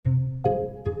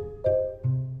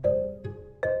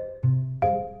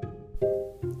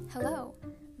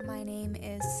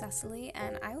Cecily,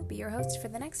 and I will be your host for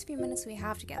the next few minutes we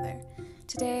have together.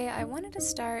 Today, I wanted to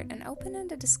start an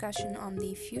open-ended discussion on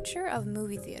the future of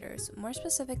movie theaters, more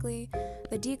specifically,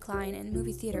 the decline in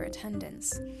movie theater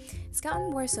attendance. It's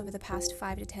gotten worse over the past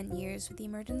 5 to 10 years with the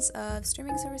emergence of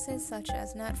streaming services such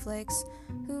as Netflix,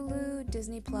 Hulu,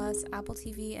 Disney+, Apple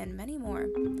TV, and many more.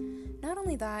 Not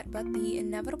only that, but the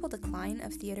inevitable decline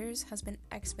of theaters has been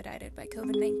expedited by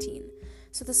COVID-19.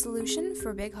 So the solution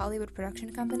for big Hollywood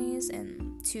production companies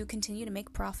and to continue to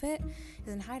make profit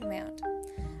is in high demand.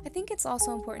 I think it's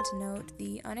also important to note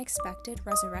the unexpected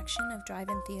resurrection of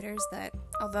drive-in theaters that,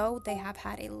 although they have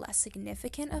had a less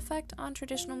significant effect on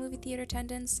traditional movie theater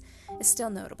attendance, is still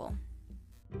notable.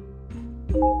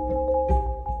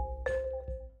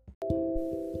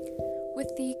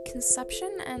 With the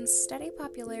conception and steady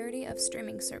popularity of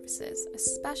streaming services,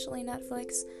 especially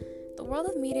Netflix, the world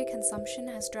of media consumption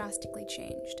has drastically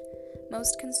changed.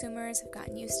 Most consumers have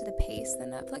gotten used to the pace that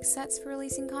Netflix sets for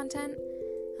releasing content,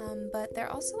 but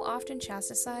they're also often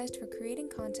chastised for creating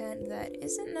content that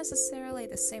isn't necessarily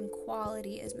the same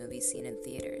quality as movies seen in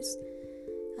theaters.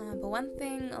 But one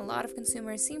thing a lot of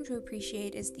consumers seem to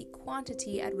appreciate is the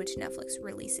quantity at which Netflix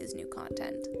releases new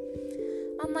content.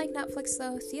 Unlike Netflix,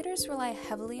 though, theaters rely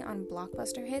heavily on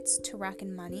blockbuster hits to rack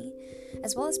in money,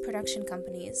 as well as production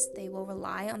companies. They will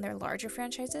rely on their larger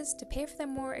franchises to pay for their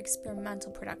more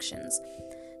experimental productions.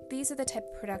 These are the type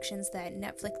of productions that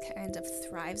Netflix kind of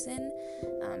thrives in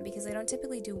because they don't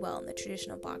typically do well in the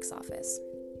traditional box office.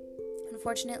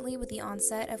 Unfortunately, with the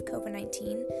onset of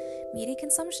COVID-19, media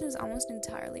consumption is almost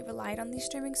entirely relied on these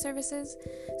streaming services,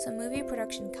 so movie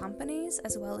production companies,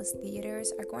 as well as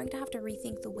theaters, are going to have to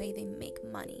rethink the way they make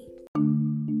money.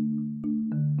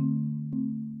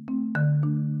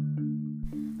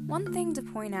 One thing to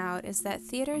point out is that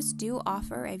theaters do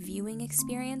offer a viewing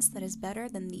experience that is better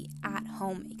than the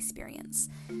at-home experience.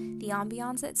 The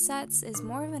ambiance it sets is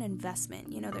more of an investment.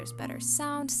 There's better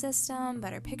sound system,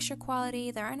 better picture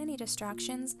quality, there aren't any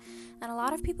distractions, and a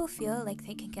lot of people feel like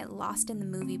they can get lost in the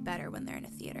movie better when they're in a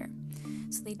theater.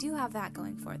 So they do have that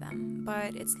going for them,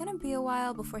 but it's going to be a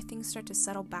while before things start to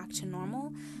settle back to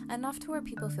normal, enough to where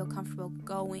people feel comfortable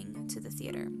going to the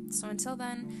theater. So until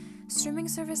then, streaming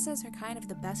services are kind of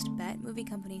the best bet movie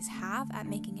companies have at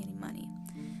making any money.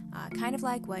 Kind of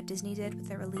like what Disney did with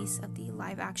the release of the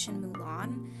live-action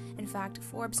Mulan. In fact,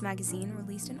 Forbes magazine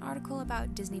released an article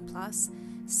about Disney Plus,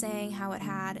 saying how it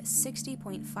had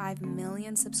 60.5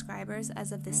 million subscribers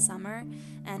as of this summer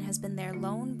and has been their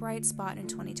lone bright spot in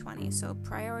 2020, so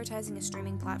prioritizing a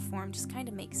streaming platform just kind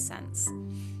of makes sense.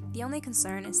 The only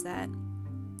concern is that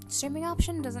streaming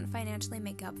option doesn't financially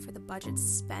make up for the budget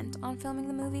spent on filming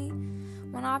the movie.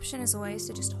 One option is always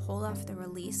to just hold off the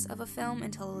release of a film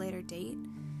until a later date.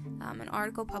 An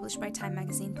article published by Time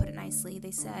magazine put it nicely.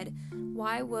 They said,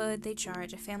 why would they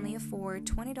charge a family of four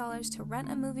 $20 to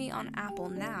rent a movie on Apple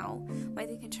now, while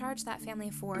they can charge that family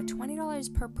of four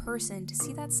 $20 per person to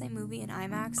see that same movie in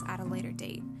IMAX at a later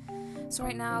date? So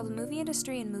right now, the movie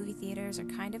industry and movie theaters are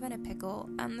kind of in a pickle,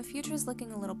 and the future is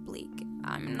looking a little bleak.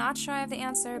 I'm not sure I have the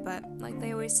answer, but like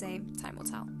they always say, time will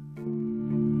tell.